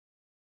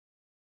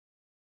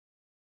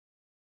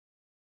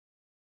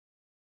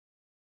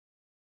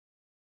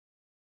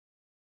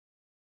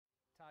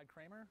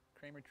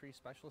Kramer Tree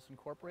Specialists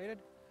Incorporated.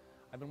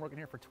 I've been working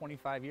here for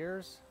 25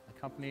 years. The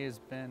company has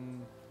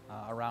been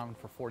around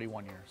for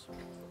 41 years.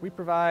 We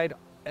provide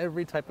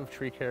every type of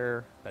tree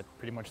care that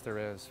pretty much there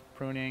is.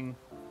 Pruning,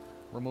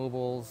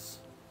 removals,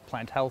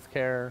 plant health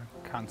care,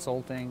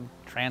 consulting,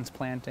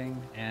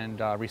 transplanting, and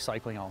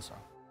recycling also.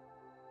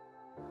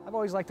 I've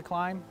always liked to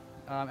climb.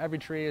 Every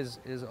tree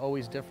is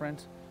always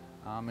different.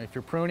 If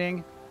you're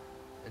pruning,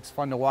 it's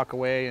fun to walk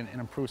away and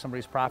improve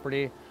somebody's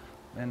property.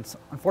 And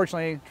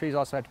unfortunately, trees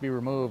also have to be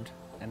removed,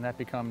 and that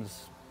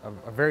becomes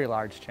a very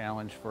large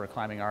challenge for a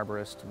climbing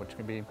arborist, which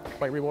can be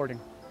quite rewarding.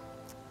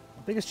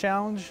 The biggest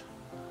challenge,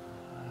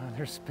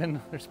 there's been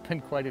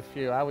quite a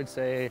few. I would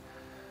say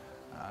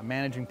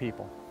managing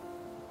people.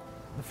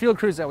 The field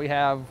crews that we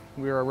have,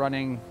 we are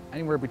running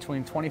anywhere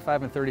between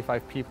 25 and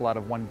 35 people out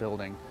of one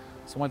building.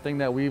 So one thing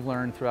that we've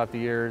learned throughout the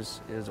years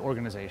is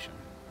organization.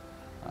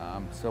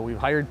 So we've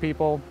hired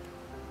people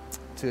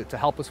to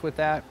help us with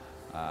that.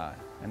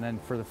 And then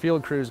for the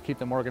field crews, to keep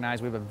them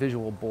organized, we have a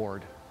visual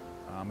board.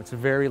 It's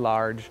very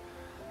large,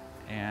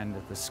 and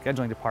the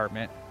scheduling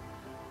department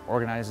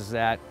organizes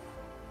that.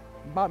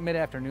 About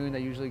mid-afternoon,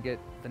 they usually get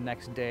the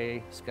next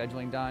day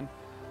scheduling done.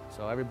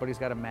 So everybody's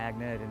got a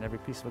magnet, and every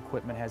piece of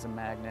equipment has a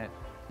magnet,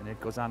 and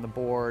it goes on the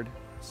board.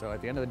 So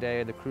at the end of the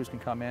day, the crews can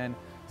come in,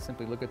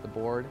 simply look at the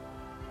board,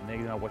 and they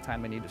know what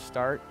time they need to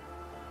start,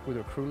 who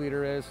their crew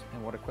leader is,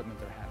 and what equipment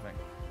they're having.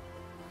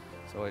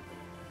 So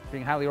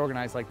being highly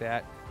organized like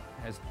that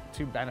has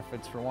two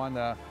benefits. For one,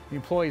 the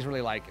employees really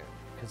like it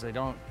because they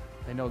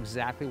know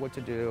exactly what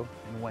to do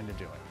and when to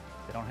do it.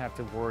 They don't have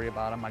to worry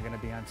about, am I going to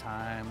be on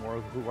time,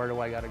 or where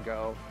do I got to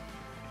go?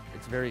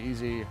 It's very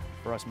easy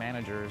for us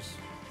managers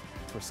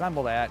to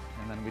assemble that,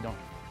 and then we don't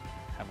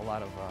have a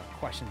lot of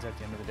questions at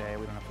the end of the day.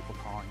 We don't have people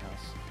calling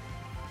us.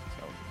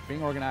 So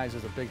being organized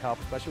is a big help,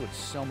 especially with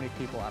so many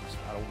people out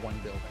of one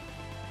building.